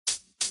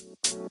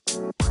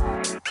Hi.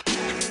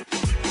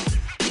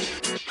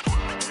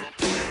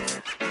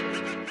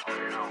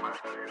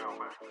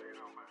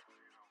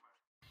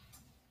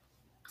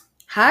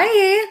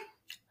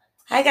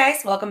 Hi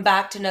guys, welcome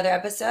back to another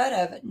episode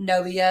of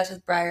NobsWithbryerandsara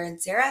with Bryer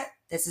and Sara.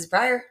 This is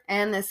Bryer.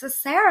 And this is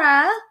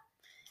Sarah.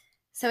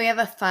 So we have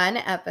a fun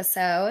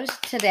episode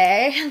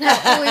today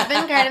that we've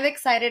been kind of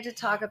excited to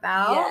talk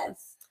about.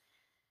 Yes.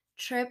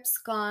 Trips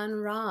gone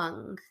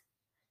wrong.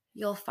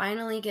 You'll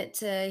finally get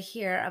to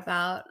hear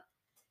about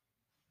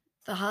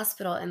the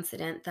hospital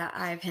incident that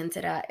I've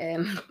hinted at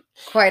in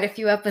quite a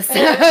few episodes.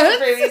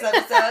 Previous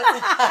episodes.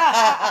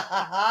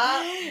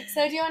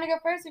 So do you want to go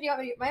first or do you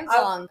want me to? Mine's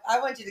long. I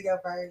want you to go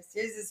first.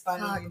 Yours is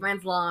funny. Fuck,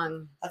 mine's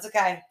long. That's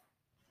okay.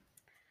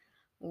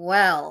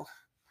 Well,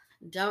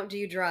 don't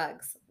do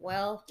drugs.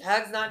 Well,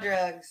 Hugs, not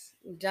drugs.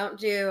 don't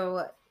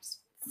do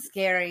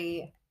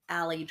scary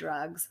alley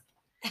drugs.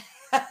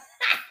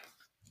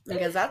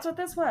 Because that's what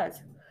this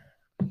was.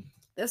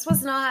 This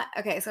was not...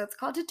 Okay, so it's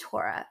called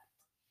Datura.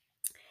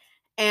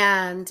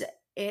 And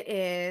it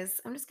is...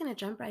 I'm just going to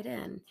jump right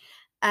in.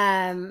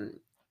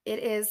 It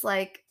is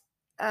like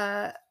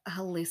a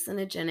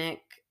hallucinogenic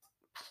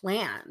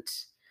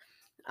plant.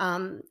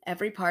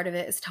 Every part of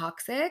it is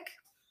toxic.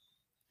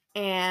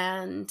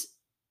 And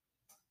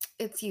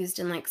it's used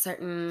in like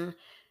certain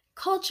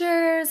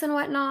cultures and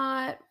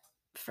whatnot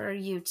for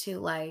you to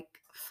like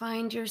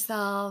find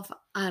yourself.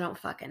 I don't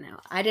fucking know.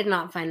 I did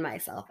not find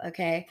myself,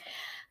 okay?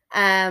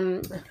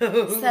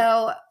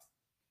 So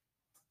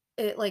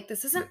it like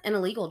this isn't an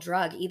illegal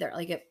drug either.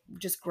 Like it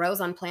just grows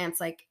on plants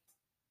like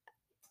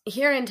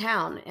here in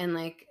town, and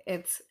like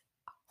it's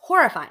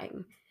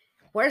horrifying.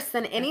 Worse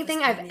than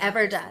anything I've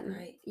ever done.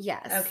 Right?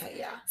 Yes. Okay,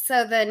 yeah.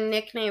 So the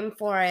nickname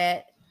for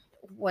it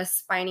was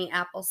spiny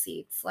apple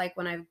seeds. Like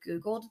when I've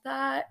Googled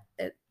that,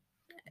 I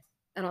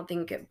don't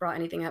think it brought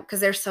anything up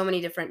because there's so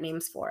many different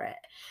names for it.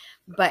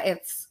 But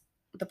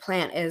the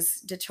plant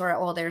is Datura.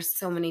 Well, there's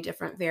so many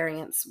different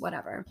variants,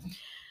 whatever.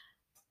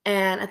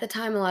 And at the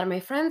time, a lot of my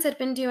friends had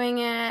been doing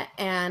it,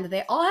 and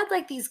they all had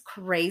like these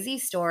crazy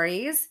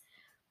stories,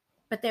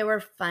 but they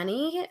were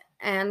funny.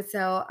 And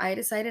so I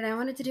decided I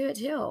wanted to do it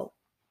too.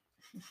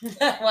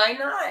 Why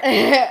not?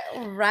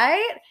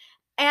 Right?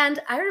 And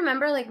I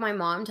remember like my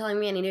mom telling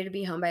me I needed to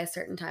be home by a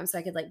certain time so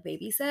I could like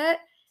babysit.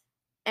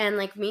 And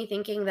like me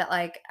thinking that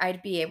like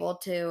I'd be able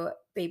to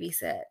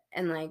babysit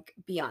and like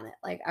be on it.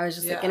 Like I was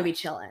just like gonna be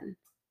chilling.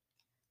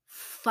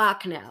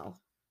 Fuck no.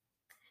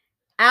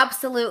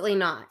 Absolutely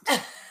not.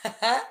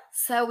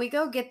 So we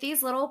go get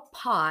these little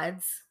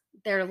pods.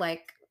 They're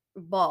like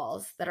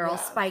balls that are all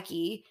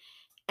spiky.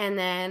 And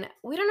then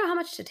we don't know how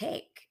much to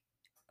take.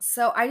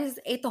 So I just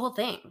ate the whole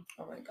thing.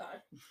 Oh my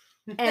God.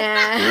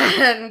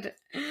 And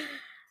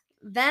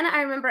then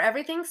I remember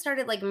everything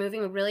started like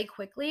moving really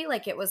quickly.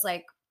 Like it was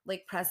like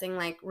pressing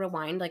like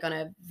rewind like on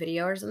a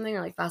video or something,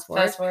 or like fast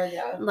forward. Fast forward,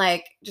 yeah.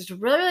 Like just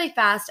really, really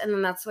fast. And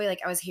then that's the way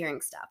like I was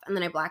hearing stuff. And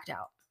then I blacked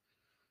out.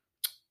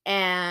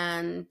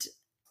 And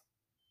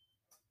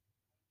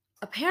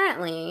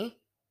apparently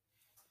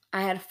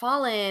I had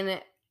fallen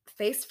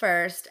face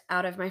first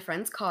out of my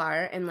friend's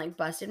car and like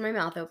busted my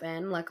mouth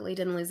open. Luckily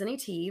didn't lose any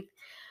teeth,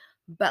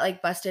 but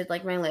like busted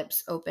like my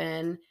lips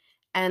open.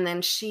 And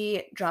then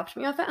she dropped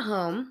me off at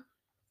home.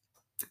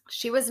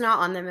 She was not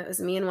on them. It was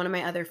me and one of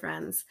my other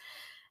friends.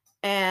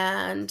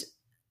 And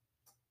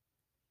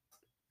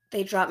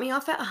they dropped me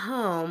off at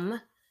home.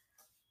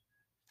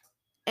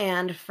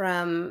 And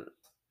from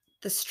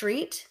the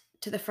street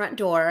to the front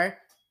door,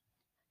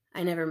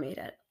 I never made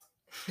it.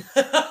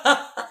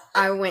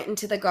 I went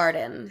into the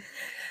garden.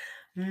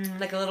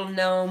 Like a little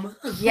gnome.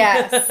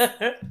 Yes.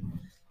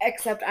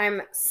 Except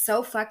I'm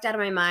so fucked out of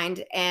my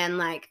mind. And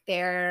like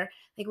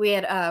we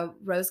had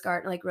rose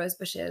garden, like rose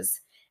bushes.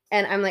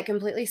 And I'm like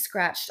completely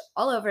scratched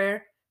all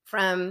over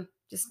from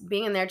just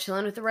being in there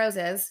chilling with the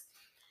roses.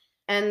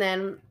 And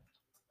then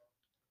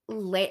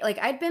late, like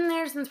I'd been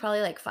there since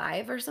probably like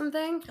 5 or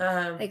something.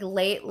 Like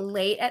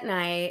late at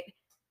night,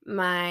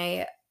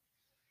 my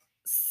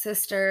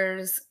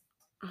sisters,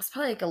 I was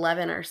probably like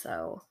 11 or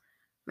so.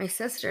 My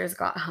sisters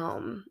got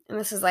home. And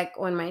this is like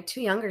when my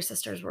 2 younger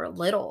sisters were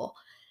little.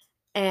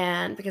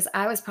 And because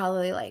I was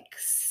probably like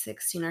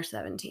 16 or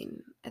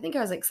 17. I think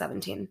I was like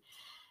 17.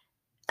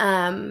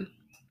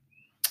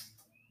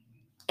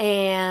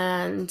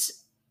 And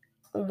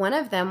one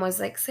of them was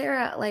like,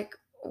 Sarah,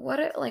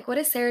 what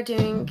is Sarah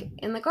doing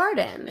in the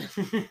garden?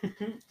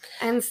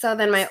 And so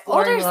then my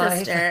older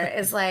sister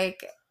is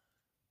like,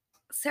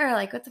 Sarah,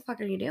 like, what the fuck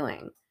are you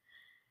doing?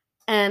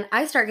 And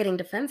I start getting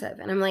defensive.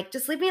 And I'm like,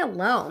 just leave me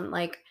alone.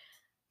 Like,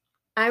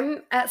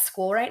 I'm at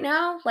school right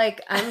now.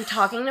 Like, I'm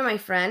talking to my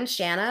friend,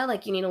 Shanna.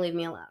 Like, you need to leave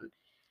me alone.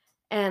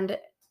 And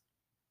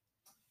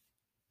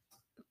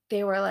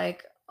they were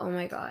like, oh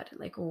my God,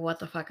 like, what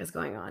the fuck is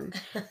going on?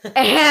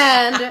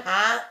 And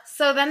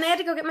so then they had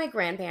to go get my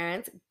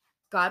grandparents.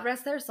 God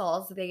rest their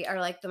souls. They are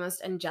like the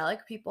most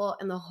angelic people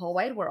in the whole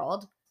wide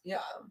world. Yeah.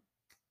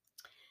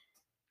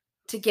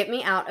 to get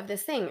me out of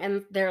this thing.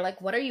 And they're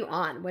like, what are you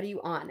on? What are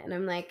you on? And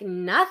I'm like,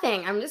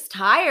 nothing. I'm just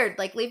tired.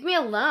 Like, leave me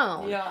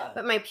alone. Yeah.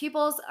 But my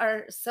pupils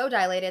are so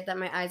dilated that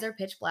my eyes are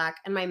pitch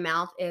black and my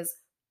mouth is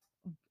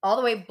all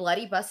the way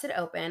bloody busted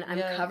open.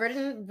 I'm covered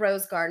in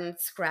rose garden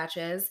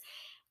scratches.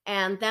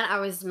 And then I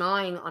was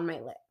gnawing on my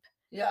lip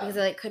because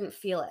I like couldn't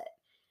feel it.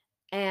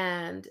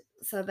 And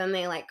so then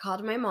they like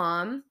called my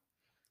mom,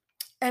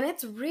 and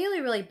it's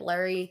really, really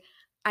blurry.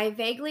 I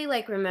vaguely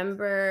like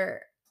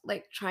remember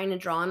like trying to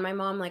draw on my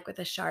mom like with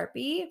a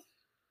Sharpie.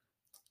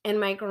 And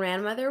my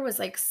grandmother was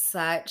like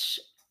such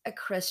a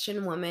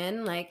Christian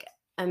woman, like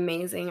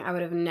amazing. I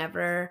would have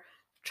never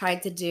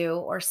tried to do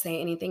or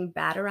say anything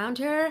bad around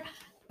her.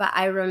 But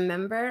I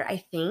remember, I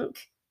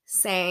think,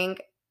 saying,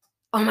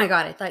 oh my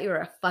God, I thought you were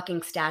a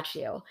fucking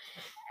statue.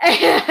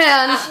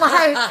 And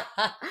like,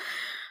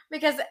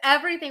 because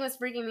everything was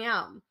freaking me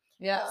out.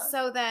 Yeah.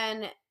 So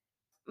then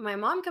my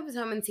mom comes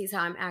home and sees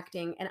how I'm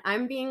acting, and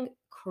I'm being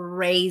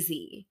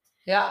crazy.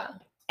 Yeah.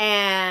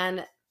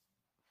 And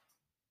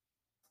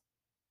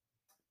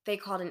they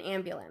called an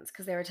ambulance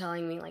because they were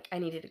telling me like I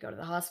needed to go to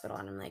the hospital.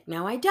 And I'm like,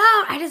 no, I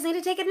don't. I just need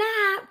to take a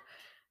nap.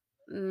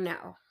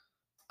 No.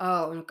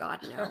 Oh, God,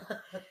 no.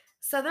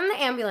 So then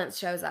the ambulance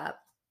shows up,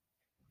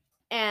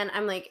 and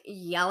I'm like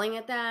yelling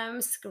at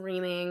them,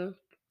 screaming.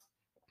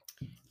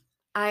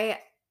 I,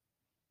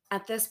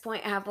 at this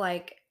point, have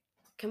like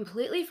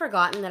completely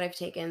forgotten that I've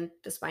taken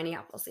the spiny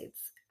apple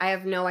seeds. I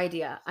have no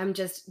idea. I'm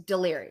just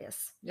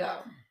delirious. Yeah.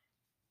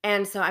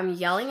 And so I'm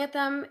yelling at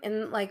them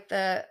in like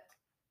the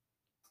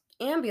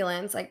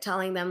ambulance, like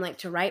telling them like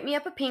to write me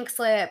up a pink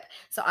slip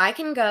so I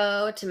can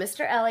go to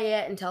Mr.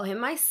 Elliott and tell him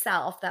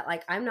myself that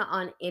like I'm not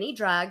on any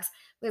drugs,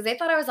 because they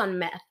thought I was on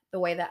meth the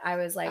way that I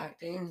was like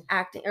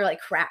acting or like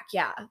crack.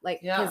 Yeah.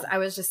 Like, because I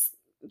was just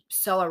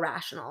so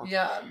irrational.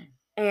 Yeah.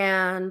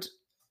 And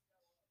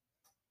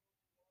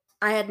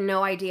I had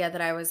no idea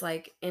that I was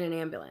like in an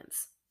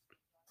ambulance.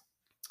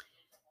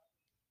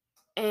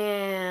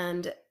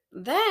 And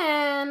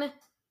then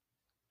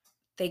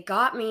they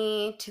got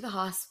me to the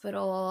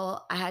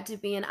hospital. I had to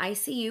be in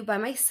ICU by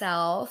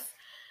myself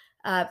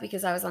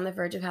because I was on the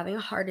verge of having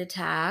a heart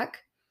attack.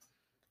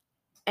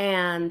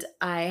 And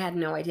I had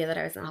no idea that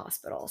I was in the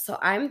hospital. So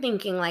I'm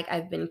thinking like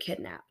I've been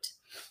kidnapped.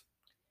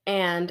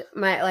 And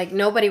my like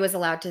nobody was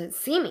allowed to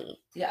see me.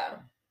 Yeah.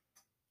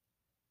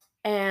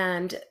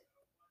 And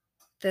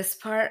this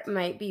part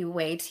might be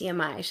way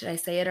TMI. Should I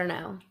say it or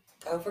no?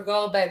 Go for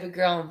gold, baby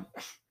girl.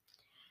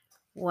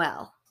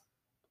 Well,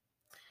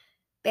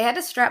 they had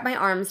to strap my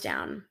arms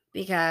down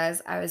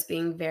because I was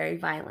being very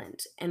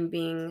violent and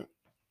being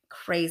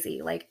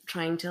crazy, like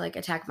trying to like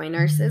attack my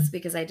nurses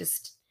because I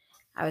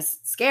was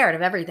scared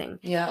of everything.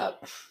 Yeah.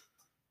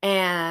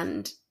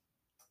 And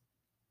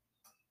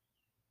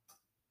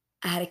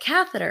I had a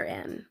catheter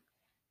in.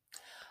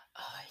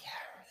 Oh,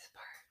 yeah, this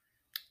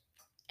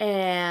part.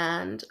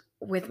 And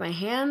with my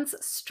hands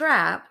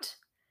strapped,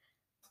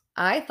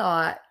 I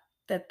thought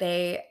that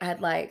they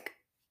had like,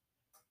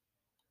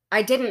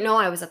 I didn't know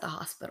I was at the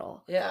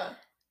hospital. Yeah.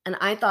 And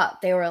I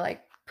thought they were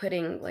like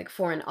putting like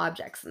foreign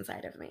objects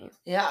inside of me.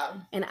 Yeah.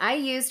 And I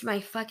used my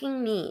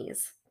fucking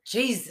knees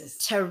Jesus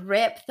to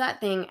rip that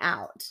thing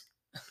out.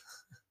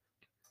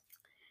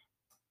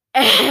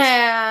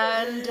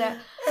 And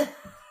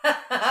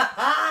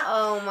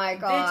oh my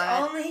God.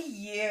 Bitch, only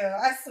you.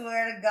 I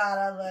swear to God,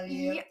 I love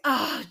you.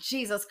 Oh,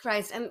 Jesus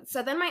Christ. And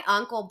so then my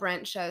uncle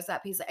Brent shows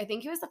up. I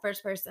think he was the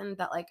first person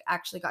that like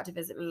actually got to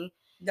visit me.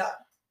 Yeah.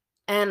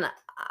 And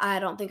I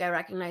don't think I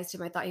recognized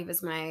him. I thought he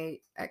was my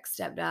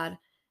ex-stepdad.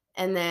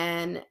 And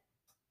then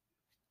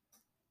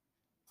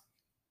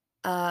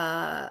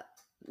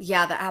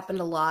yeah, that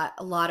happened a lot.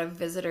 A lot of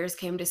visitors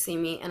came to see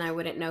me and I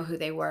wouldn't know who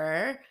they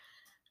were.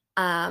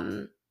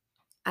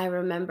 I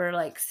remember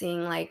like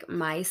seeing like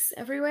mice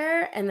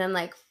everywhere, and then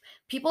like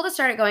people just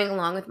started going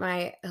along with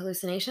my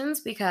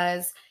hallucinations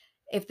because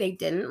if they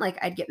didn't, like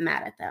I'd get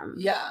mad at them.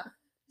 Yeah.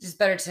 Just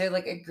better to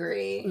like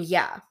agree.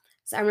 Yeah.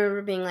 So I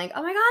remember being like,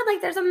 oh my God,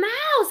 like there's a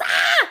mouse.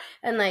 Ah!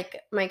 And like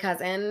my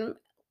cousin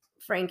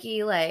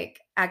Frankie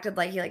like acted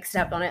like he like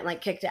stepped on it and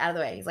like kicked it out of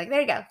the way. He's like,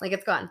 there you go. Like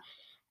it's gone.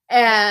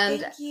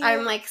 And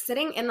I'm like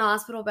sitting in the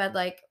hospital bed,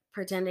 like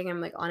pretending I'm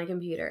like on a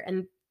computer,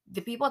 and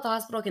the people at the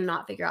hospital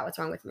cannot figure out what's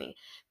wrong with me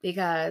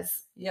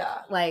because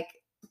like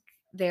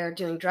they're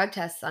doing drug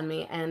tests on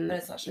me and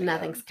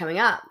nothing's coming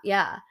up.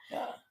 Yeah.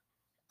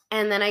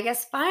 And then I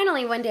guess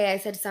finally one day I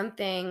said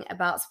something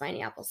about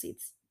spiny apple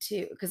seeds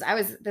too, because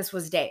this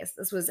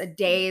was a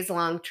days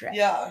long trip.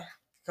 Yeah.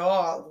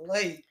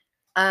 Golly.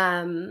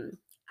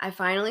 I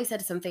finally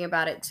said something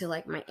about it to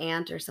like my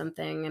aunt or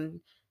something,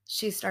 and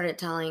she started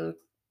telling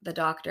the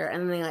doctor,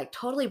 and they like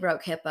totally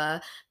broke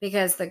HIPAA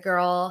because the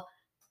girl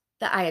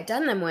that I had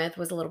done them with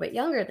was a little bit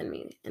younger than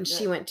me, and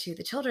she went to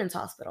the children's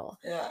hospital.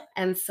 Yeah.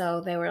 And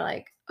so they were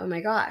like, oh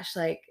my gosh,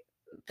 like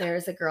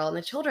there's a girl in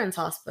the children's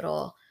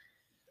hospital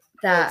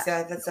that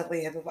that's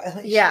definitely HIPAA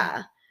violation.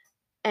 Yeah.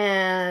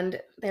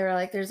 And they were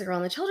like, there's a girl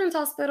in the children's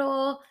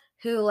hospital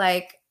who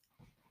like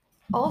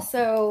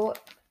also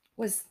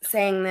was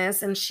saying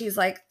this, and she's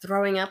like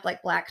throwing up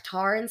like black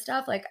tar and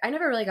stuff. Like, I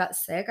never really got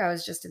sick. I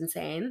was just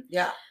insane.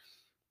 Yeah.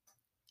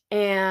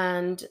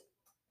 And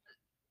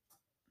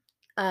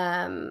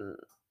I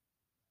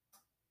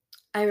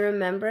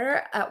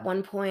remember at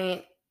one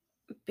point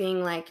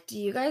being like, do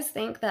you guys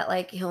think that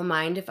like he'll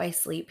mind if I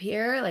sleep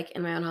here, like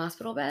in my own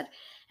hospital bed?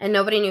 And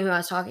nobody knew who I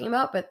was talking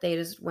about, but they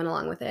just went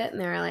along with it.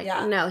 And they were like,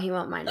 Yeah. no, he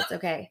won't mind. It's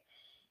okay.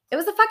 It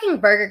was the fucking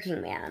Burger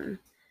King man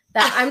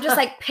that I'm just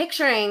like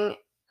picturing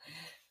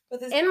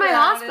in my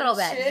hospital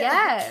bed. Shit.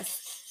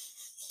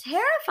 Yes.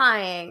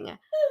 Terrifying.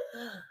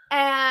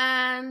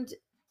 And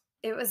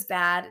it was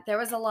bad. There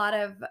was a lot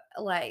of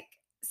like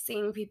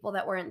seeing people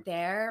that weren't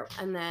there,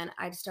 and then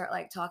I'd start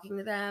like talking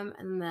to them,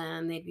 and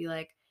then they'd be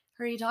like,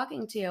 who are you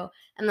talking to?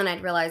 And then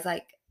I'd realize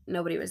like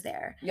nobody was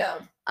there. Yeah.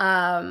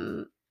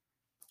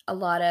 A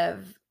lot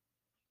of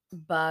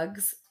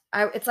bugs.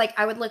 It's like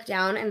I would look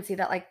down and see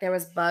that like there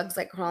was bugs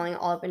like crawling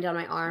all up and down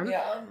my arm.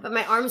 Yeah. But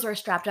my arms were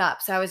strapped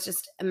up, so I was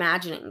just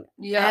imagining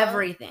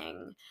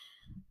everything.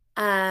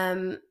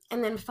 And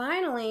then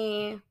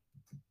finally,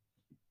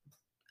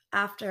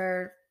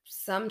 after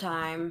some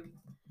time,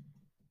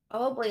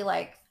 probably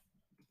like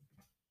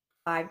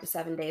 5 to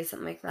 7 days,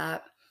 something like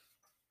that,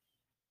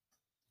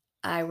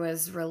 I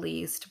was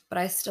released, but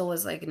I still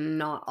was like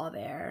not all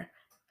there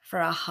for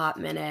a hot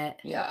minute.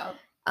 Yeah.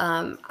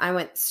 I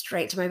went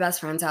straight to my best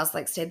friend's house,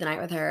 like stayed the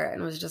night with her,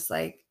 and was just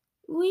like,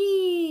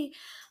 wee.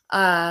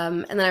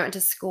 And then I went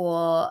to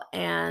school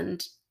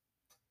and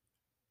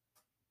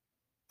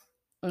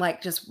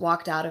like just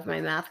walked out of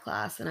my math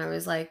class, and I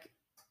was like,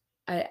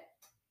 I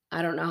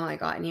don't know how I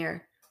got in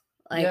here.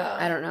 Like,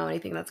 I don't know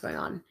anything that's going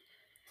on.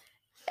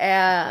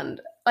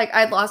 And like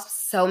I'd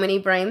lost so many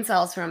brain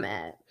cells from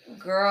it.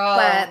 Girl.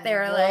 But they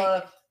were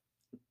like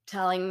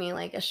telling me,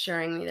 like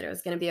assuring me that it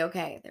was going to be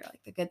okay. They're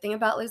like, the good thing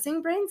about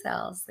losing brain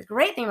cells, the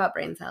great thing about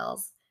brain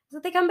cells is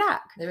that they come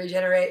back. They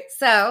regenerate.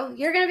 So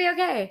you're going to be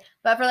okay.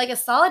 But for like a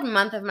solid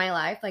month of my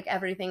life, like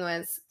everything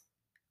was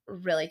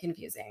really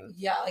confusing.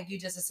 Yeah, like you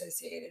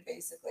disassociated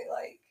basically,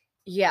 like.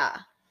 Yeah.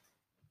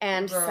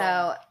 And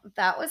so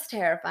that was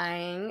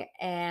terrifying.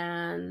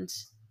 And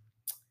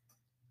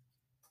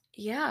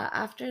yeah,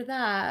 after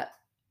that,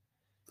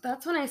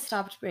 that's when I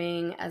stopped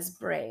being as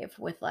brave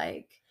with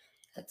like,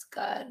 that's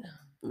good,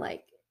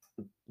 like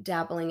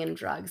dabbling in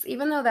drugs,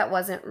 even though that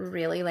wasn't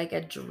really like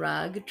a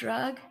drug.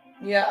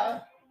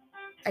 Yeah.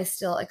 I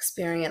still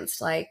experienced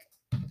like,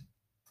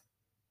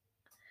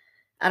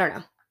 I don't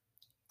know,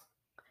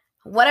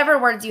 whatever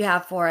words you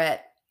have for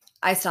it,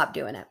 I stopped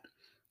doing it.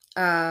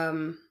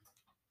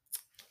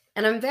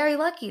 And I'm very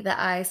lucky that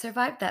I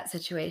survived that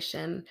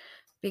situation,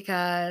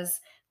 because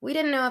we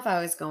didn't know if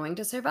I was going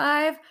to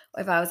survive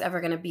or if I was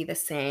ever going to be the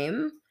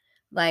same.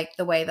 Like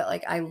the way that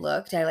like I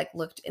like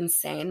looked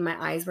insane. My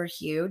eyes were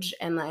huge,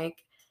 and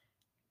like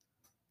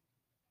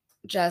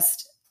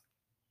just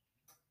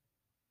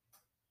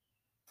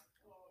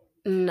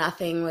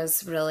nothing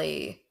was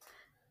really,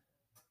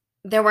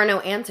 there were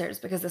no answers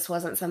because this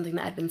wasn't something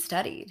that had been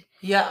studied.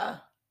 Yeah.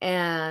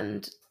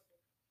 And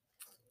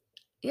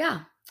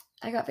yeah,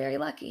 I got very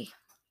lucky.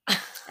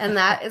 And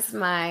that is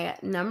my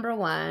number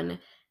one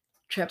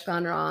trip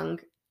gone wrong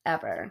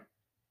ever.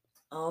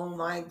 Oh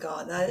my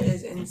God, that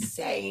is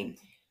insane.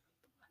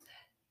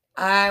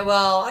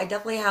 I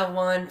definitely have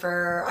one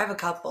I have a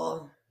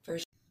couple for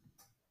sure.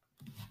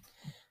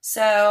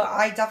 So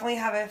I definitely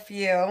have a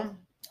few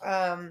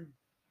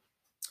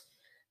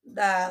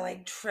that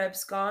like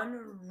trips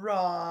gone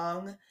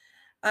wrong.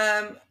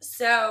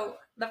 So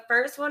the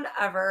first one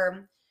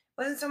ever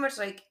wasn't so much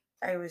like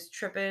I was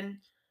tripping,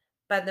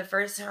 but the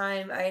first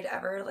time I'd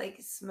ever like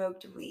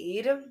smoked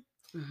weed,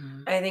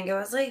 I think it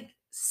was like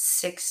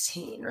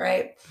 16,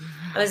 right?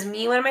 It was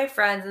me, one of my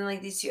friends, and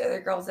like these two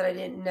other girls that I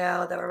didn't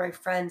know that were my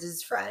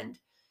friends' friend.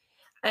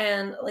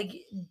 And like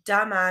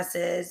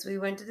dumbasses, we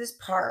went to this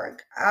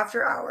park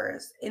after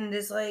hours in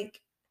this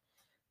like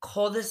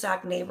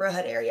cul-de-sac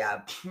neighborhood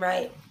area,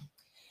 right?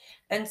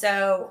 And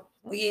so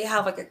we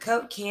have like a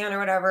Coke can or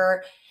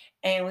whatever,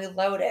 and we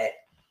load it.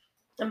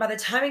 And by the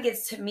time it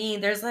gets to me,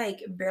 there's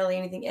like barely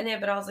anything in it,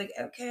 but I was like,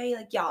 okay,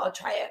 like, yeah, I'll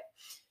try it.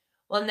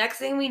 Well, next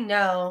thing we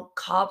know,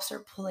 cops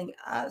are pulling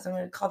us. I'm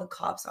going to call the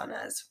cops on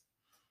us.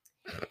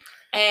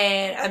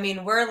 And I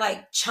mean, we're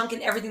like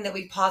chunking everything that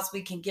we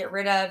possibly can get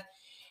rid of.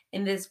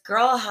 And this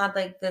girl had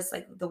like this,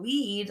 like the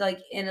weed, like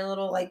in a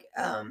little like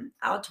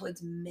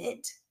Altoids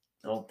mint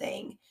little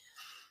thing.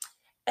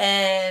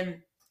 And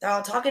they're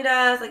all talking to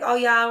us like, oh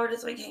yeah, we're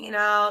just like hanging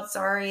out.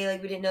 Sorry,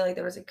 like we didn't know like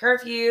there was a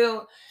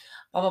curfew.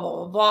 Blah, blah, blah,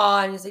 blah,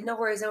 blah. And he's like, no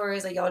worries.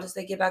 Like, y'all just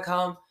like get back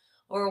home.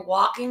 We're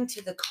walking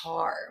to the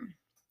car.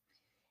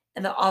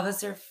 And the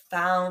officer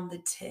found the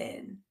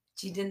tin.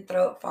 She didn't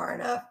throw it far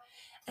enough.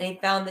 And he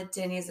found the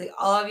tin. He's like,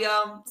 all of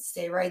y'all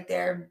stay right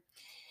there.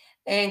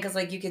 And because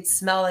like you could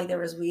smell like there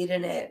was weed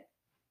in it.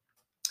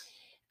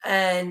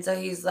 And so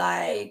he's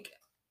like,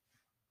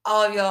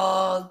 all of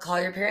y'all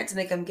call your parents and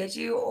they come get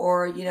you,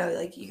 or, you know,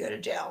 like you go to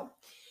jail.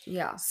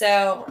 Yeah.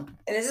 So, and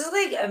this is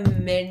like a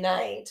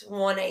midnight,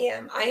 1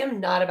 a.m. I am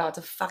not about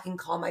to fucking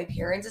call my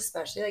parents,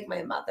 especially like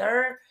my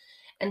mother,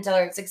 and tell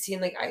her at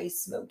 16, like, I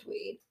smoked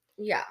weed.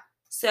 Yeah.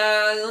 So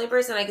the only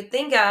person I could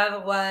think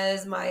of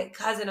was my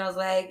cousin. I was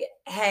like,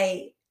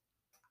 hey,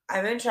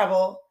 I'm in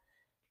trouble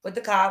with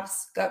the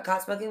cops, got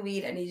caught smoking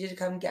weed. I need you to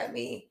come get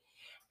me.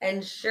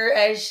 And sure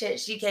as shit,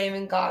 she came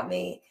and got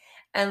me.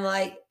 And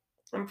like,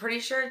 I'm pretty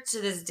sure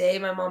to this day,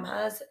 my mom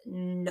has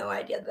no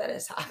idea that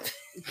has happened.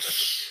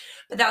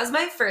 But that was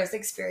my first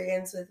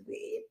experience with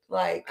weed.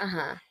 Like,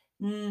 Uh-huh.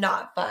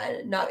 not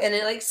fun. Not, and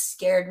it like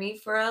scared me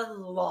for a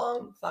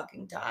long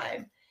fucking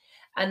time.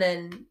 And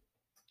then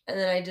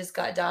I just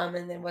got dumb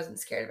and then wasn't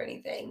scared of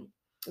anything.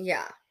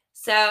 Yeah.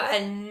 So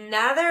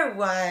another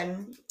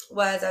one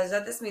was I was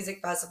at this music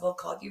festival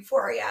called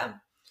Euphoria,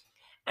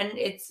 and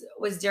it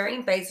was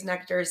during Bass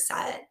Nectar's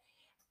set,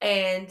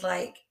 and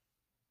like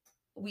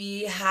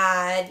we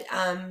had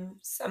I'm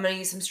gonna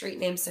use some street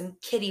names, some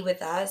Kitty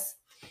with us,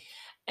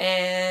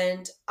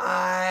 and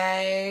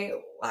I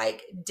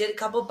like did a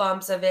couple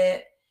bumps of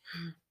it,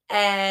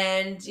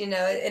 and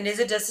and is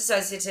a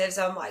disassociative,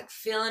 so I'm like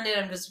feeling it,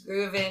 I'm just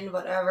grooving,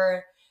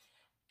 whatever.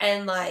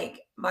 And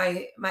like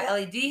my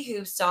LED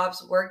hoop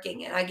stops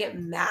working and I get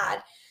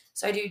mad.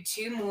 So I do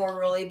two more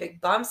really big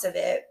bumps of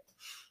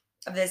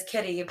this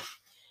kitty.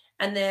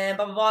 And then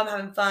blah blah blah, I'm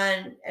having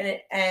fun and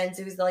it ends.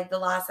 It was like the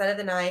last night of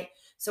the night.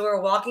 So we're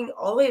walking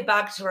all the way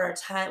back to our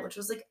tent, which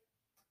was like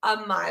a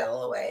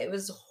mile away. It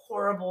was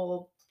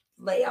horrible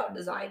layout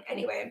design.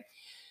 Anyway,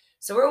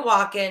 so we're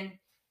walking,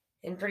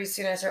 and pretty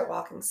soon I start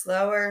walking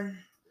slower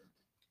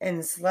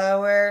and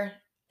slower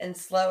and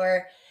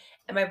slower.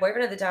 And my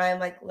boyfriend at the time,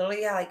 like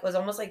literally, like was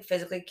almost like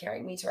physically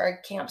carrying me to our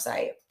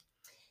campsite.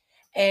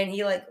 And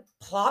he like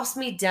plops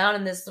me down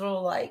in this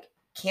little like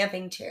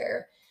camping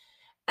chair.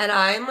 And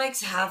I'm like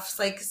half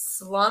like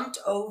slumped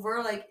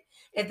over. Like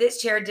if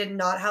this chair did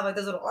not have like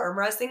those little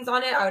armrest things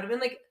on it, I would have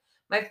been like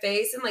my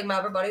face and like my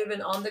upper body would have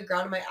been on the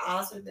ground and my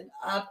ass would have been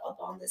up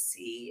on the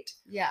seat.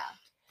 Yeah.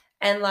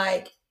 And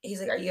like he's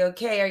like, "Are you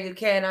okay? Are you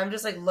okay?" And I'm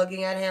just like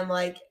looking at him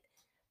like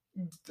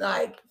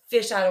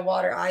fish out of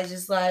water. I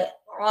just like,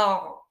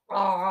 oh,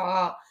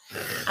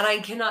 and I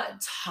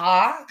cannot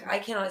talk. I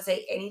cannot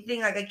say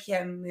anything. Like I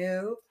can't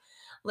move.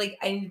 Like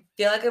I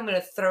feel like I'm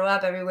gonna throw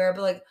up everywhere,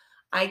 but like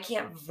I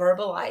can't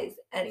verbalize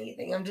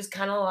anything. I'm just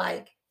kind of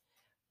like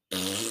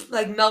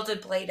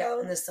melted Play-Doh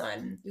in the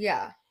sun.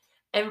 Yeah.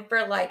 And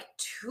for like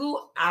 2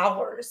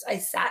 hours, I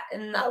sat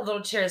in that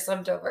little chair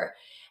slumped over,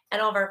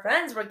 and all of our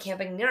friends were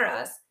camping near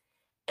us.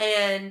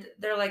 And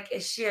they're like,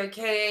 "Is she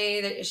okay?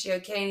 Is she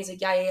okay?" And he's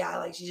like, "Yeah, yeah, yeah.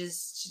 Like she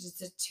just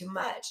did too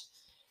much."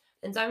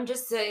 And so I'm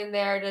just sitting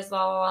there, just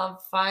blah blah blah.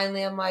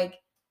 Finally, I'm like,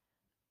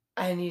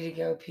 I need to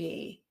go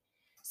pee.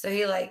 So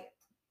he like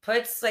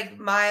puts like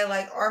my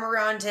like arm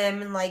around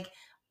him and like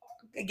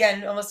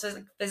again almost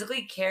like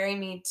physically carrying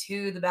me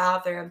to the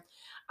bathroom.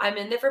 I'm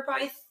in there for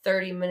probably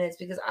 30 minutes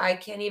because I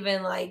can't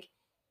even like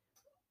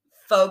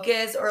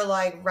focus or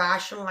like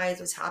rationalize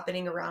what's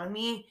happening around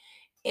me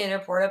in a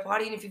porta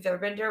potty. And if you've ever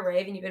been to a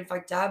rave and you've been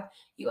fucked up,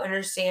 you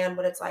understand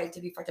what it's like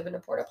to be fucked up in a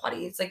porta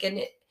potty. It's like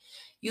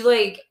you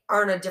like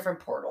are in a different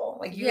portal.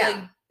 Like you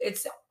like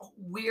it's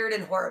weird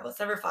and horrible. It's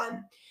never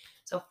fun.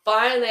 So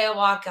finally I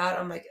walk out.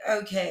 I'm like,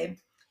 okay.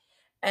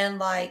 And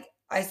like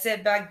I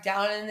sit back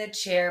down in the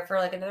chair for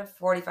like another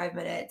 45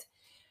 minutes.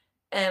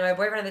 And my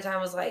boyfriend at the time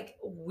was like,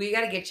 "We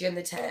got to get you in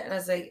the tent." And I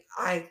was like,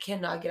 "I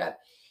cannot get up."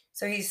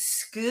 So he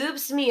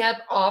scoops me up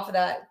off of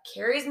that,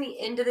 carries me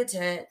into the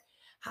tent,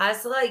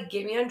 has to like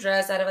get me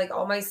undressed out of like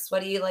all my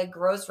sweaty, like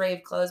gross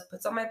rave clothes,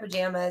 puts on my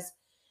pajamas.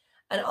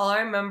 And all I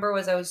remember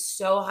was I was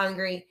so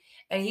hungry.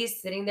 And he's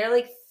sitting there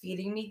like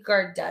feeding me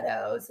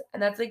Gardettos.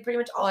 And that's like pretty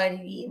much all I'd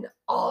eaten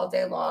all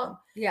day long.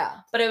 Yeah.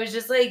 But it was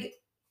just like,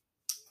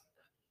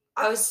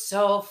 I was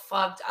so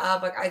fucked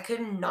up. Like I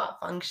could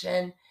not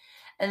function.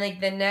 And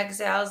like the next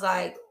day I was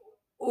like,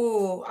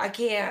 ooh, I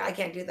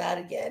can't do that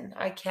again.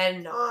 I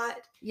cannot.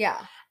 Yeah.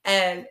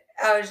 And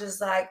I was just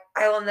like,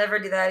 I will never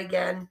do that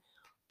again.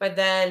 But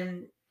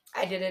then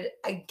I did it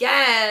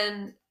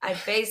again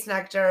at Base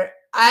Nectar,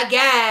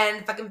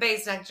 again, fucking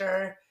Base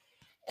Nectar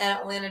in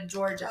Atlanta,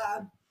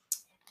 Georgia.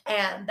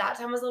 And that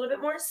time was a little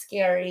bit more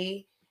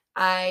scary.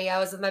 I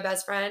was with my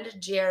best friend,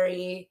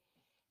 Jerry,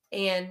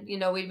 and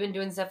we'd been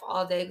doing stuff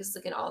all day because it's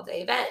like an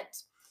all-day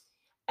event.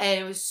 And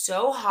it was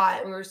so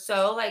hot. We were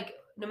so like,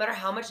 no matter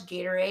how much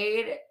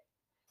Gatorade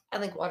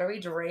and like water we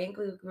drank,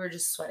 we were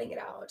just sweating it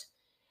out.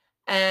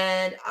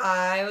 And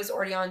I was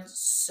already on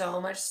so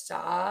much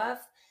stuff.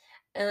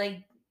 And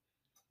like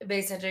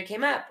Base Center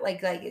came up.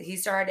 Like he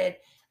started.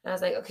 And I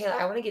was like, okay,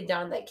 I want to get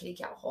down in that kitty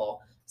cat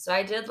hole. So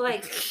I did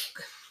like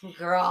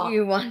girl.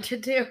 You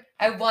wanted to?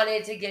 I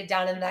wanted to get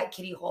down in that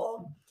kitty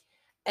hole.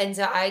 And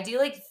so I do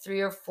like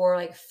 3 or 4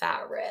 like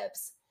fat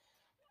rips.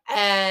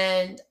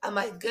 And I'm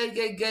like, good,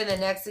 good, good. The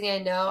next thing I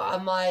know,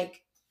 I'm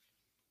like,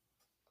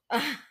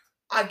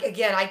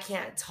 I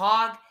can't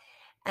talk.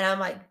 And I'm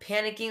like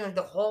panicking. Like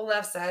the whole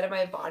left side of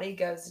my body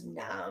goes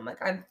numb.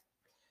 I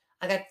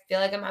feel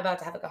like I'm about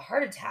to have like a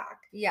heart attack.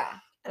 Yeah.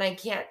 and I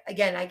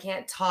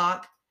can't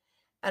talk.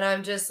 And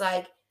I'm just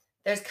like,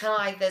 there's kind of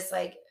like this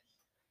like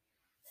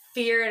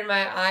fear in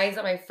my eyes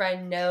that my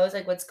friend knows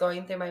like what's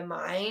going through my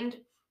mind.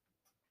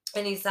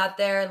 And he sat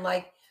there and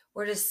like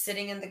we're just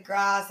sitting in the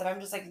grass and I'm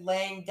just like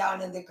laying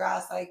down in the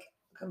grass, like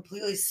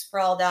completely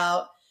sprawled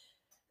out.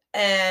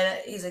 And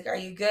he's like, "Are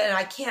you good?" And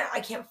I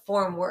can't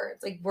form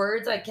words. Like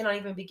words, I cannot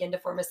even begin to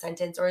form a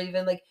sentence or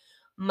even like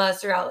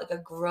muster out like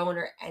a groan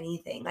or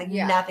anything. Like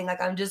Yeah. nothing.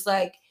 Like I'm just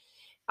like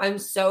I'm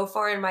so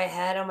far in my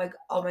head. I'm like,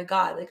 oh my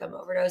God, like I'm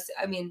overdosing.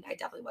 I mean, I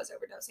definitely was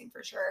overdosing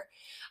for sure.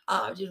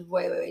 Did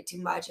way, way, way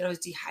too much. And I was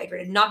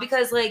dehydrated. Not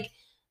because like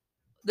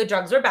the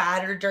drugs were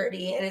bad or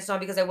dirty. And it's not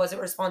because I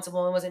wasn't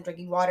responsible and wasn't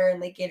drinking water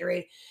and like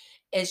Gatorade.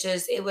 It's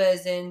just, it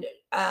was in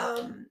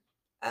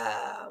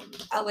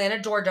Atlanta,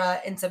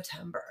 Georgia in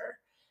September.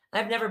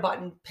 I've never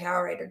bought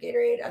Powerade or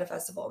Gatorade at a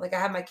festival. Like I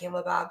had my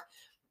Camelback,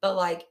 but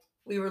like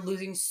we were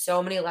losing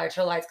so many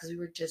electrolytes because we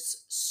were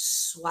just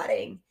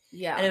sweating.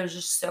 Yeah. And it was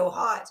just so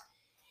hot.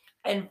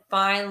 And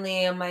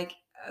finally, I'm like,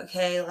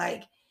 okay,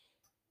 like,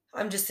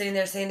 I'm just sitting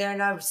there,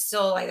 and I'm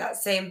still like that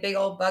same big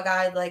old bug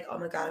eyed, like, oh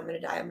my God, I'm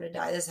gonna die. I'm gonna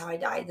die. This is how I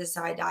died. This is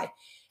how I died.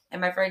 And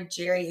my friend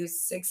Jerry,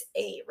 who's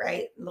 6'8",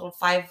 right? Little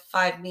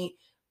 5'5" me,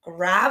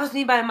 grabs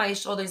me by my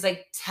shoulders,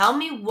 like, tell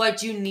me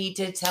what you need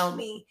to tell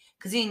me.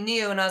 Cause he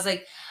knew. And I was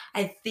like,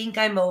 I think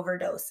I'm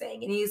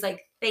overdosing. And he's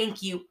like,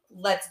 thank you.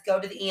 Let's go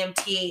to the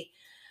EMT.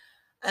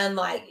 And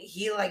like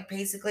he like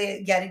basically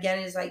again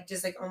is like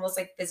just like almost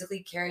like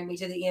physically carrying me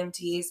to the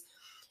EMTs.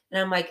 And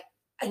I'm like,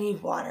 I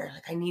need water.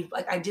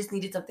 Like I just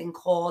needed something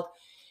cold.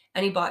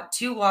 And he bought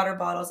 2 water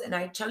bottles and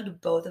I chugged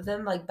both of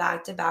them like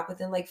back to back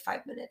within like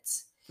 5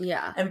 minutes.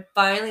 Yeah. And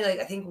finally, like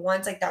I think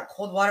once like that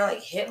cold water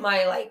like hit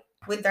my like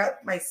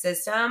without my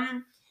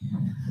system,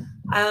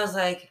 I was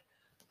like,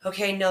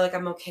 okay, no, like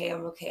I'm okay.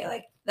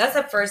 Like that's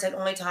the first and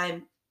only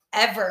time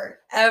ever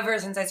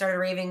since I started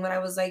raving when I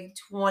was like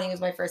 20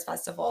 was my first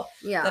festival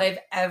that I've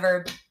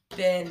ever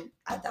been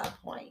at that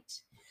point.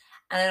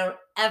 And I don't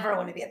ever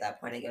want to be at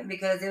that point again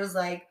because it was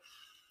like,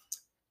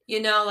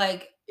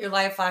 like your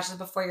life flashes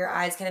before your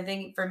eyes kind of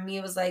thing. For me,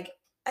 it was like,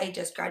 I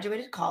just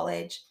graduated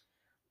college.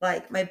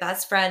 Like my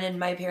best friend and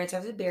my parents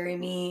have to bury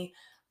me.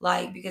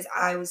 Like, because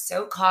I was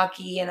so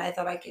cocky and I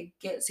thought I could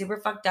get super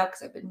fucked up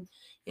because I've been,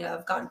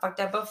 I've gotten fucked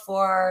up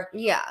before.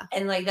 Yeah.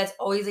 And like, that's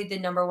always like the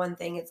number one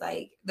thing. It's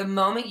like the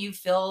moment you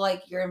feel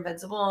like you're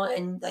invincible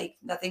and like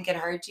nothing can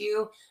hurt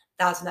you,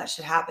 that's when that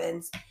shit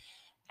happens.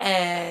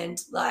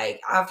 And like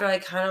after I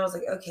kind of was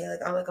like, okay,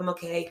 I'm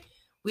okay.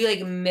 We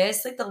like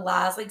missed like the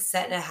last like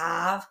set and a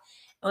half.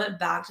 I went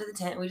back to the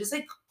tent. We just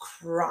like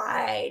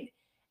cried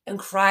and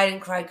cried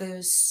and cried because it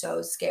was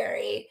so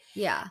scary.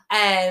 Yeah.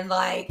 And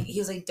like he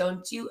was like,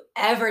 don't you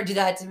ever do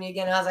that to me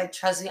again. And I was like,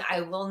 trust me, I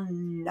will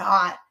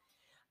not.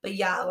 But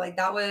yeah, like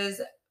that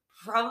was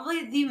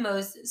probably the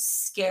most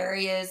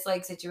scariest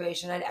like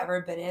situation I'd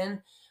ever been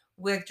in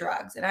with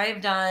drugs. And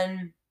I've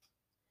done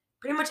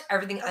pretty much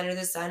everything under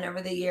the sun over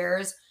the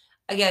years.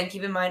 Again,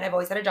 keep in mind, I've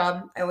always had a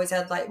job. I always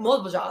had like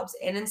multiple jobs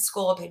and in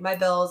school, paid my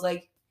bills,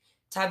 like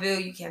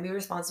taboo, you can't be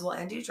responsible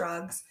and do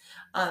drugs.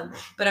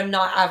 But I'm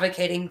not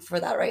advocating for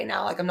that right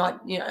now. Like I'm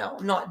not,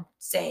 I'm not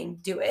saying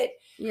do it.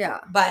 Yeah.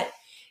 But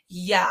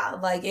yeah,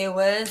 like it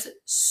was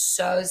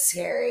so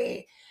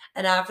scary.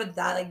 And after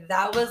that, like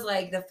that was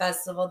like the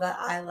festival that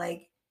I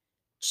like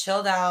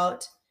chilled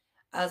out.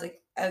 I was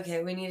like,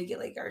 okay, we need to get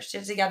like our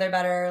shit together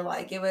better.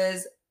 Like it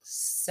was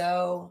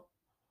so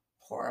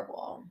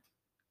horrible.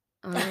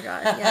 Oh my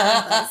God.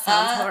 Yeah, that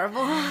sounds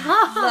horrible.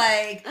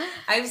 Like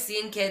I've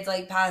seen kids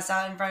like pass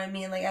out in front of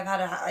me and like I've had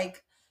to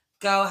like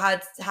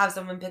have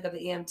someone pick up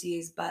the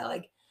EMTs, but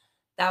like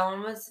that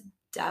one was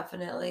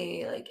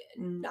definitely like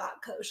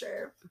not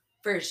kosher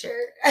for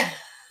sure.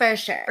 For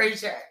sure. For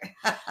sure.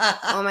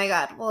 Oh my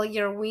God. Well,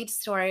 your weed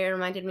story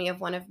reminded me of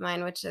one of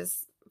mine, which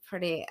is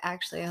pretty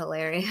actually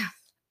hilarious.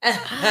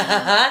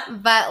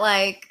 But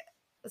like,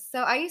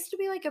 so I used to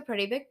be like a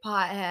pretty big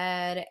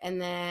pothead,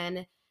 and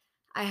then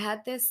I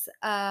had this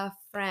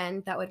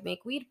friend that would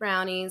make weed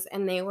brownies,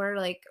 and they were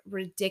like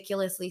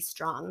ridiculously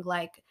strong.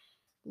 Like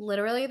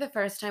literally the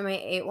first time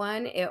I ate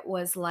one, it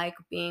was like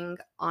being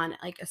on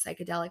like a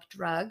psychedelic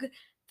drug.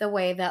 The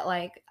way that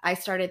like I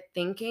started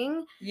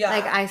thinking,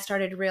 like I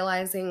started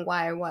realizing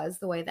why I was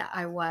the way that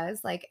I was.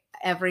 Like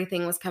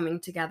everything was coming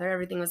together,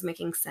 everything was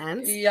making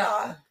sense.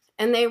 Yeah.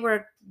 And they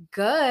were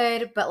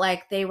good, but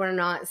like they were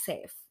not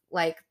safe.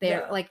 Like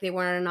they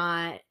were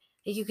not.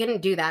 You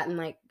couldn't do that and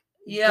like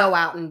go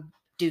out and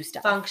do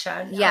stuff.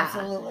 Function. Yeah.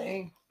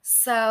 Absolutely.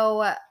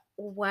 So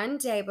one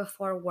day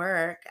before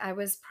work, I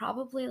was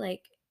probably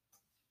like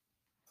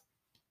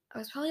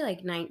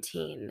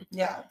 19.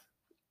 Yeah.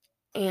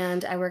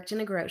 And I worked in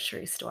a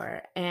grocery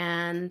store,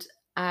 and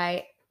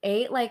I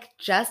ate like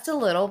just a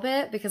little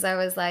bit because I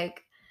was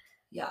like,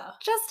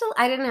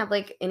 I didn't have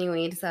like any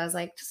weed. So I was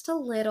like, just a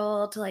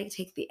little to like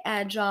take the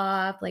edge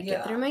off, like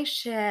get through my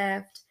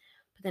shift.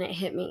 But then it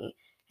hit me,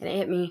 and it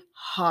hit me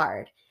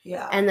hard.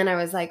 Yeah. And then I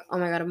was like, oh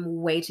my God,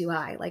 I'm way too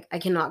high. Like I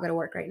cannot go to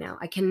work right now.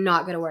 I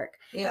cannot go to work.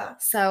 Yeah.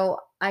 So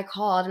I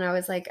called and I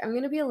was like, I'm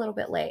going to be a little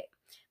bit late.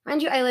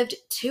 Mind you, I lived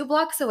 2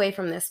 blocks away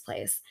from this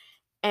place.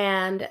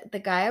 And the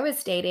guy I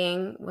was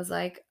dating was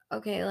like,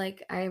 okay,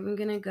 like, I'm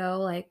gonna go.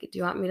 Like, do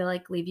you want me to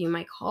like leave you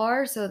my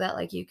car so that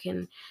like you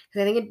can,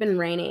 because I think it'd been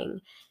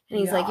raining. And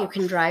he's like, you Yeah.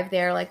 can drive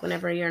there like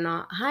whenever you're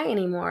not high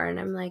anymore. And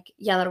I'm like,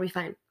 yeah, that'll be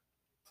fine.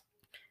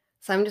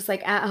 So I'm just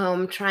like at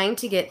home trying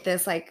to get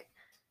this like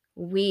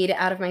weed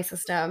out of my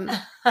system.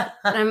 And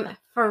I'm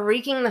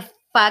freaking the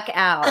fuck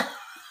out.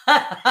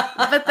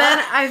 But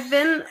then I'm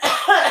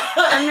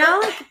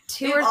now like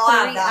 2 We've or all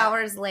had 3 that.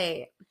 hours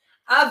late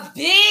A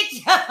bitch!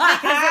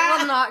 because it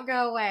will not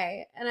go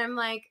away. And I'm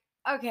like,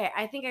 okay,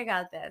 I think I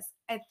got this.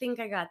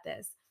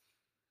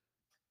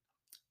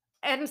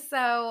 And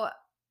so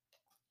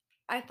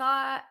I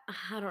thought,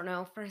 I don't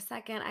know, for a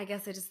second, I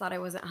guess I just thought I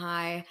wasn't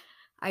high.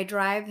 I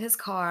drive his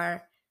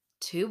car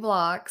 2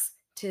 blocks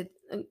to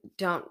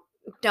don't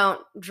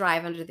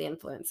drive under the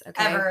influence,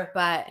 okay? Ever.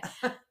 But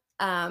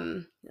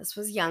this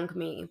was young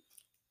me.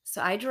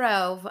 So I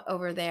drove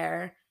over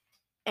there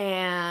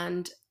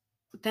and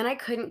then I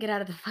couldn't get out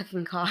of the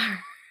fucking car.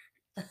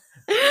 Because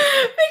it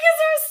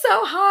was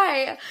so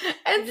high.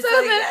 And so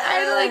like, then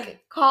I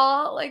like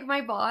call like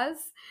my boss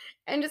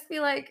and just be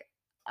like,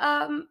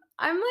 I'm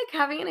like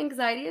having an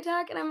anxiety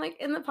attack and I'm like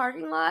in the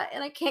parking lot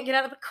and I can't get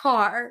out of the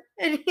car.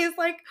 And he's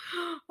like,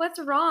 what's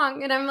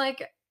wrong? And I'm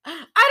like,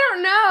 I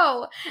don't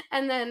know.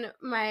 And then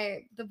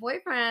the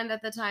boyfriend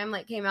at the time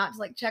like came out to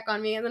like check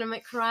on me and then I'm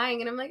like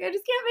crying and I'm like, I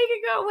just can't make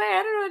it go away.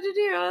 I don't know what to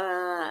do.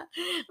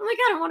 I'm like,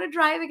 I don't want to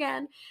drive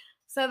again.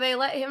 So they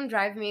let him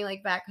drive me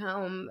like back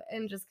home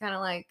and just kind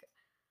of like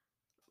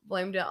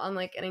blamed it on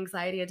like an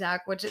anxiety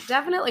attack, which it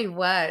definitely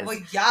was. Well,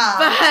 yeah.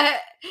 But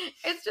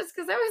it's just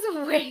because I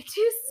was way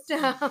too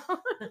stoned.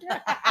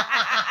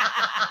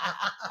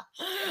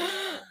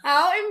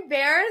 How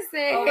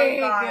embarrassing. Oh my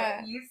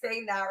God. You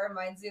saying that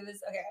reminds me of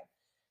this. Okay.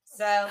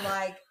 So,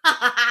 like,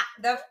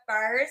 the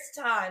first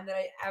time that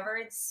I ever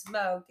had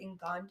smoked and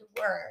gone to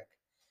work,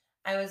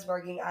 I was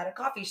working at a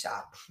coffee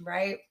shop,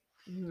 right?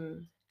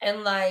 Mhm.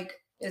 And, like,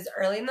 it was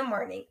early in the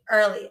morning.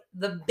 Early.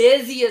 The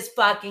busiest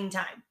fucking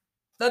time.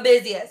 The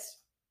busiest.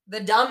 The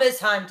dumbest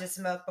time to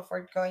smoke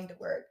before going to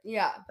work.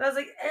 Yeah. But I was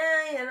like,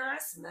 I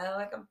smell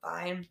like I'm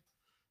fine.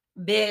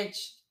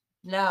 Bitch.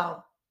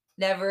 No.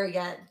 Never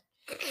again.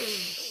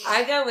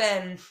 I go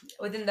in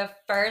within the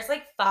first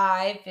like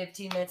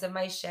 15 minutes of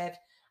my shift.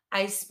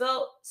 I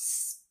spilled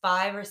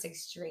 5 or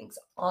 6 drinks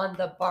on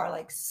the bar,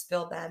 like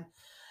spilled them.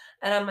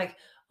 And I'm like,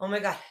 oh my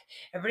God,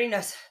 everybody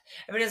knows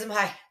I'm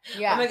high.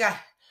 Yeah. Oh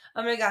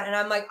my God. And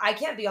I'm like, I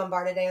can't be on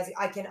bar today. I was like,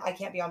 I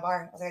can't be on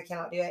bar. I was like, I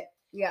cannot do it.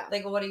 Yeah.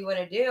 Like, what do you want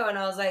to do? And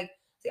I was like,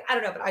 I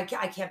don't know, but I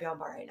can't be on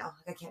bar right now.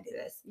 Like, I can't do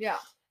this. Yeah.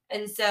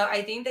 And so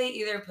I think they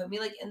either put me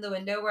like in the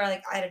window where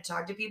like I had to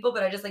talk to people,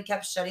 but I just like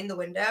kept shutting the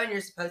window and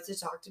you're supposed to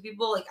talk to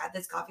people like at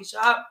this coffee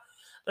shop.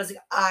 But I was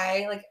like,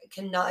 I like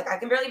cannot, like I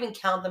can barely even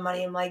count the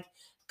money. I'm like,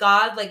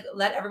 God, like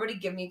let everybody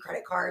give me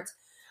credit cards.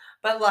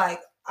 But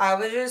like I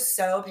was just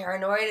so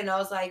paranoid and I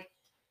was like,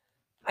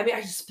 I mean,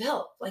 I just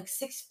spilled like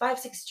 6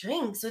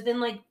 drinks within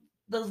like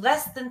the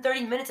less than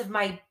 30 minutes of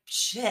my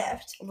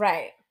shift.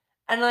 Right.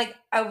 And like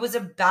I was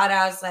a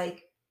badass,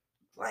 like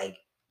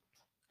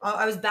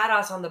I was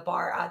badass on the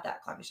bar at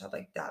that coffee shop,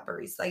 like that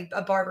barista, like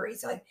a bar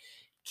barista, like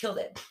killed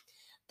it.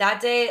 That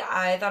day,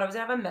 I thought I was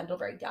gonna have a mental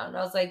breakdown. And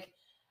I was like,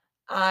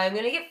 I'm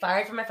gonna get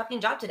fired from my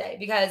fucking job today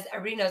because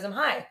everybody knows I'm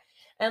high.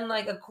 And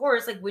like, of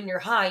course, like when you're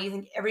high, you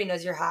think everybody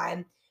knows you're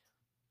high,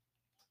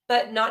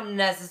 but not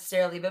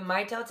necessarily. But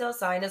my telltale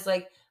sign is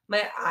like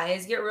my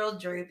eyes get real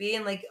droopy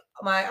and like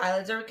my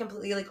eyelids are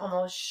completely like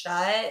almost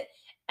shut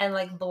and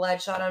like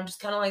bloodshot. I'm just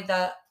kind of like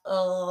that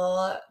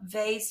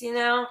face, you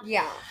know?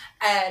 Yeah.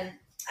 And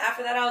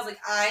after that, I was like,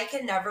 I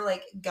can never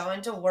like go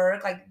into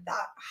work like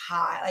that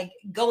high, like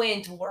go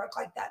into work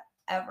like that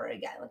ever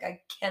again. Like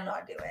I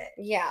cannot do it.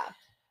 Yeah.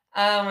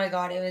 Oh my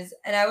God.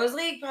 And I was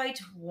like probably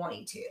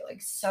 22,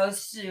 like so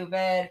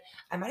stupid.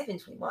 I might have been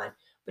 21,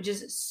 but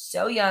just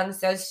so young,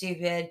 so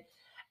stupid.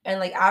 And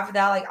like after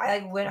that, like I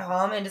like went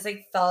home and just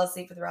like fell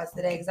asleep for the rest of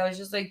the day because I was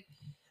just like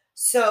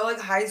so like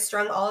high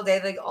strung all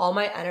day. Like all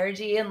my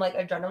energy and like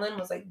adrenaline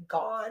was like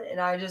gone.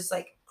 And I just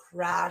like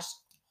crashed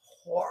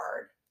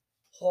hard.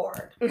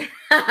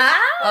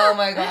 Oh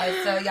my God.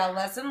 So yeah,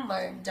 lesson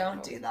learned.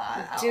 Don't do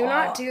that. Do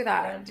not do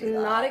that. Don't do that.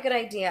 Not a good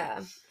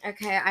idea.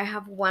 Okay, I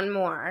have one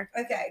more.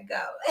 Okay,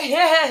 go.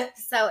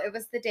 So it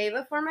was the day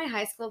before my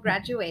high school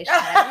graduation.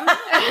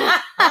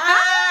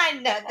 I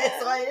know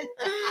this one.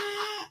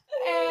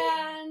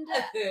 And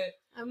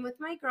I'm with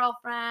my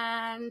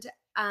girlfriend.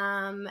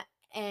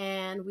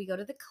 And we go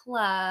to the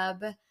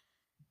club.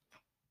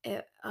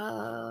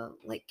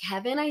 Like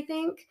Kevin, I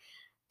think.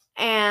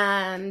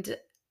 And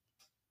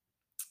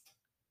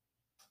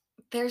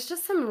there's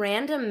just some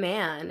random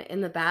man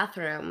in the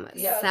bathroom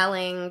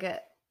selling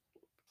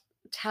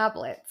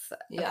tablets of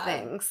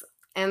things.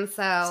 And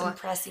so some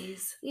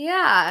pressies.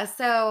 Yeah.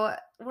 So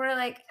we're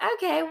like,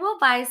 okay, we'll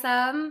buy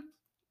some.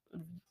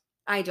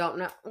 I don't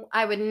know.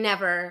 I would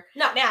never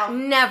Not now.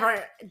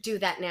 never do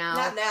that now.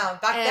 Not now.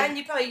 Back then,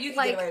 you could like get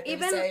away with it.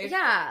 even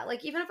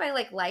like even if I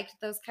like liked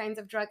those kinds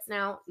of drugs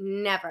now,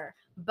 never.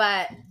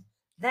 But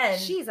then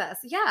Jesus,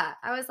 yeah,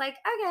 I was like,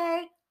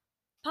 okay,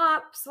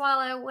 pop,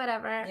 swallow,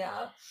 whatever.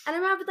 Yeah. And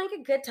I'm having like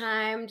a good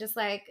time, just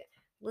like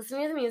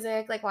listening to the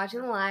music, like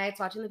watching the lights,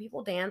 watching the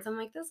people dance. I'm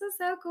like, this is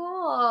so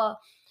cool,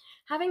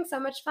 having so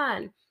much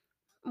fun.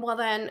 Well,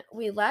 then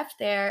we left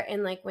there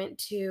and like went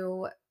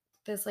to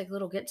this like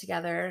little get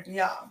together.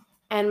 Yeah.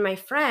 And my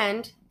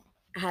friend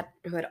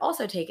who had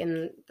also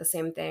taken the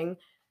same thing,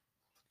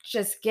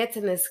 just gets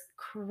in this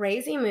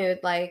crazy mood,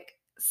 like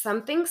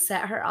something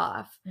set her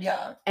off.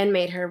 Yeah. And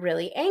made her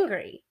really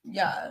angry.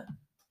 Yeah.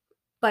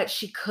 But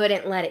she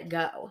couldn't let it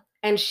go.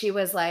 And she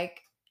was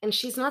like, and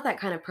she's not that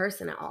kind of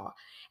person at all.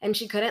 And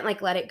she couldn't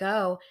like let it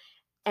go.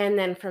 And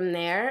then from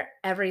there,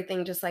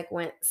 everything just like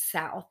went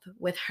south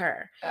with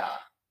her. Yeah.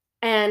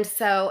 And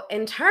so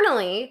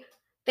internally,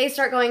 they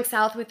start going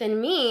south within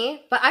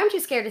me, but I'm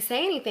too scared to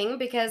say anything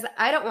because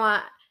I don't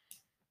want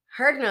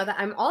her to know that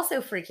I'm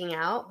also freaking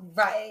out.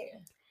 Right.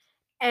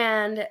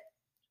 And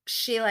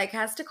she like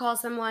has to call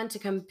someone to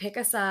come pick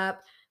us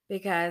up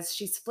because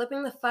she's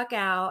flipping the fuck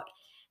out.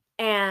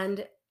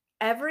 And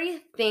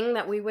everything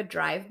that we would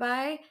drive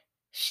by,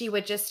 she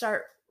would just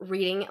start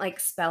reading, like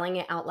spelling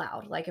it out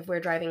loud. Like if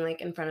we're driving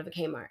like in front of a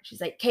Kmart,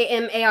 she's like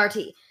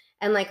Kmart.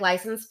 And like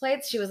license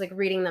plates, she was like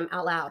reading them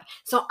out loud.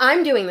 So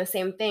I'm doing the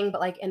same thing,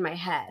 but like in my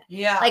head.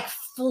 Yeah. Like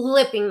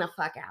flipping the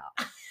fuck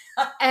out.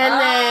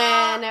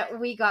 And then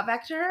we got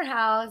back to her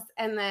house,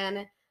 and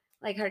then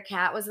like her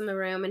cat was in the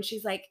room, and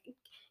she's like,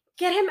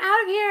 get him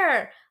out of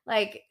here.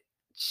 Like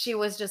she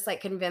was just like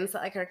convinced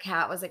that like her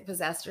cat was like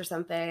possessed or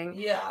something.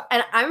 Yeah.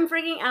 And I'm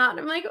freaking out, and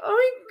I'm like, oh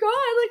my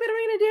God, like what am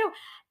I gonna do?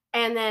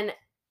 And then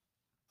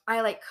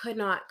I like could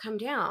not come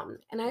down,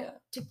 and I had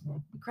to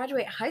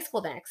graduate high school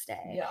the next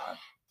day. Yeah.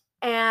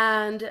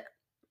 And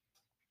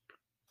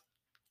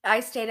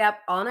I stayed up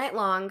all night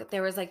long.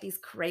 There was like these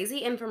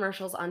crazy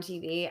infomercials on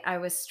TV. I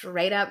was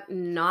straight up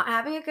not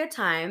having a good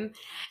time.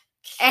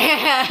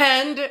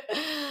 And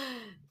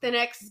the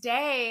next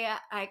day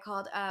I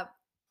called up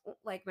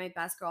like my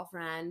best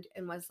girlfriend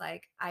and was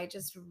like, I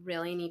just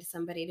really need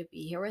somebody to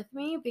be here with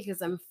me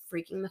because I'm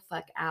freaking the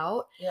fuck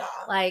out. Yeah.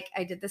 Like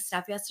I did this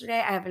stuff yesterday.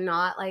 I have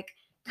not like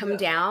come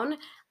down.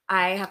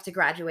 I have to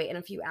graduate in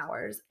a few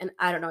hours and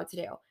I don't know what to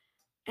do.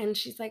 And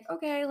she's like,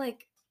 okay,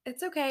 like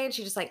it's okay. And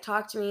she just like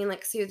talked to me and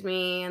like soothed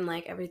me and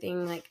like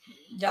everything. Like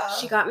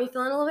she got me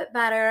feeling a little bit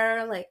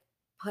better, like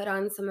put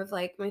on some of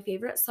like my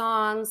favorite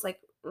songs,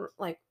 like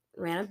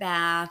ran a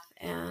bath,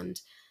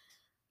 and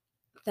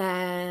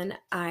then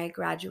I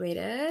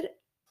graduated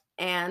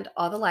and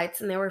all the lights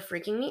in there were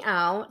freaking me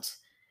out.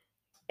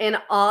 In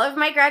all of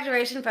my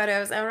graduation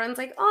photos, everyone's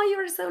like, oh, you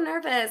were so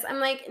nervous. I'm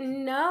like,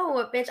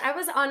 no, bitch, I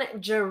was on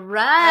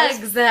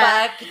drugs.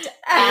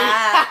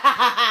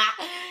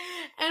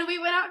 And we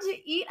went out to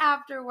eat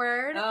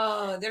afterward.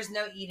 Oh, there's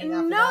no eating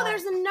after that.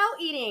 There's no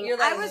eating.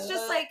 Like, I was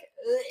just like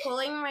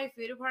pulling my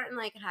food apart and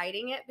like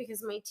hiding it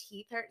because my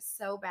teeth hurt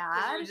so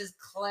bad. You were just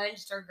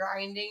clenched or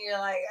grinding. You're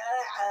like,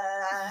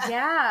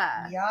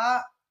 yeah.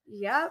 Yeah.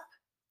 Yep.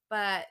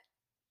 But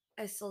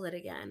I still did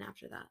again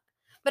after that.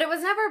 But it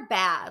was never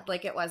bad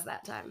like it was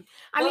that time.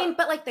 I mean,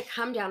 but like the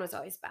come down was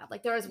always bad.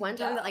 Like there was one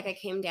time that like I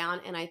came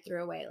down and I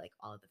threw away like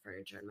all of the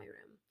furniture in my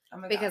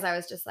room because I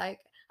was just like,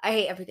 I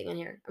hate everything in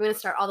here. I'm going to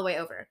start all the way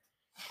over,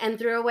 and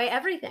threw away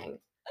everything.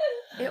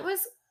 It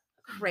was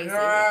crazy. Girl.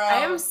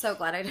 I am so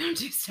glad I don't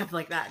do stuff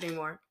like that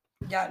anymore.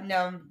 Yeah,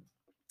 no.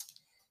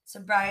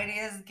 Sobriety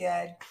is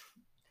good.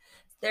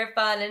 They're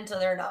fun until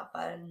they're not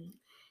fun.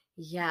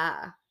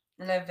 Yeah.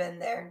 And I've been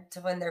there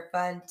to when they're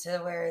fun to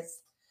where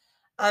it's,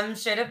 I'm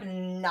straight up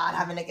not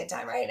having a good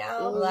time right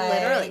now.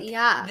 Literally, like,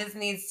 yeah. This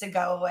needs to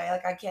go away.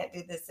 Like, I can't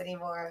do this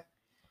anymore.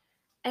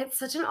 It's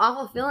such an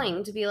awful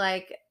feeling to be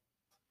like,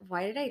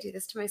 why did I do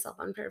this to myself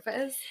on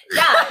purpose?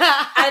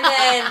 Yeah. And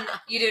then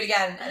you do it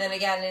again. And then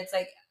again. And it's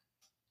like,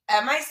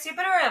 am I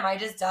stupid or am I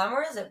just dumb?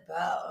 Or is it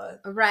both?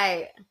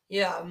 Right.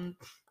 Yeah.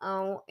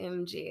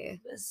 OMG.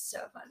 It's so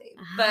funny.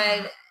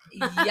 But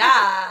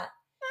yeah.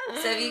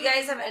 So if you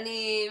guys have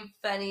any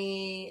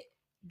funny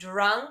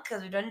drunk,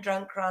 because we've done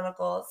drunk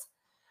chronicles.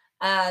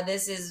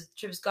 This is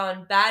Trips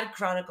Gone Bad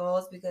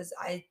Chronicles because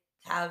I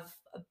have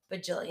a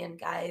bajillion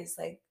guys.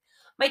 Like,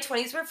 my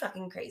 20s were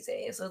fucking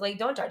crazy. So, like,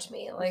 don't judge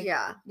me. Like,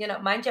 yeah. You know,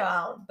 mind your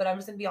own. But I'm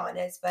just going to be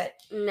honest. But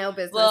no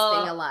business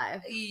being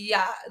alive.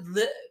 Yeah.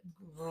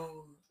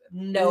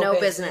 No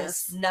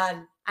business.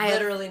 None.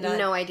 Literally none.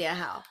 No idea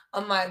how.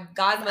 Oh my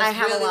God, must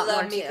really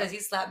love me because he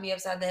slapped me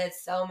upside the head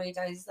so many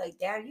times. He's like,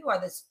 "Damn, you are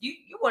this. You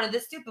one of the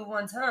stupid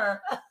ones, huh?"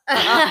 But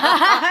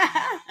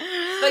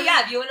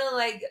yeah, if you want to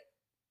like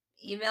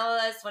email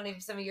us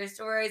some of your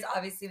stories,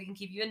 obviously we can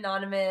keep you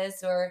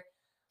anonymous or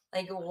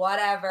like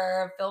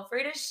whatever. Feel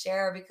free to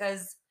share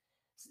because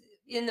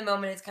in the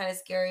moment it's kind of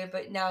scary,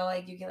 but now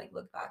like you can like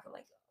look back and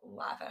like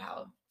laugh at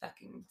how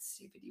fucking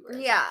stupid you were as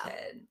a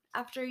kid.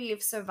 After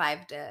you've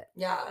survived it.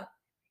 Yeah.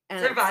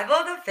 And Survival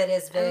of the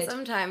fittest, and bitch.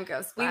 some time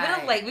goes We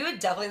by. would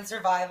definitely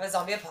survive a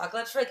zombie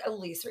apocalypse for like at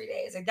least 3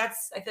 days. Like I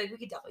feel like we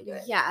could definitely do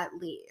it. Yeah, at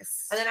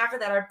least. And then after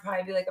that, I'd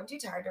probably be like, I'm too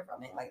tired of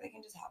running. Like they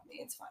can just have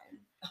me. It's fine.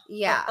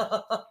 Yeah.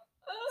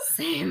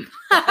 Same.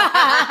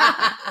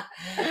 I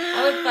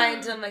would fight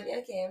until I'm like,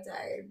 okay, I'm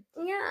tired.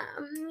 Yeah,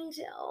 me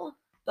too.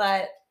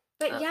 But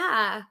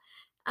yeah,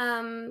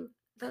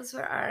 those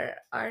were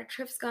our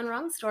trips gone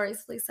wrong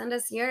stories. Please send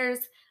us yours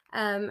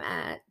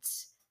at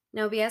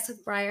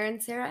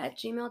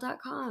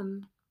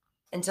nobswithbryerandsara@gmail.com.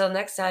 Until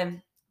next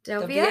time,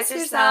 Don't BS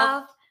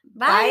yourself.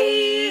 Bye.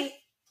 Bye.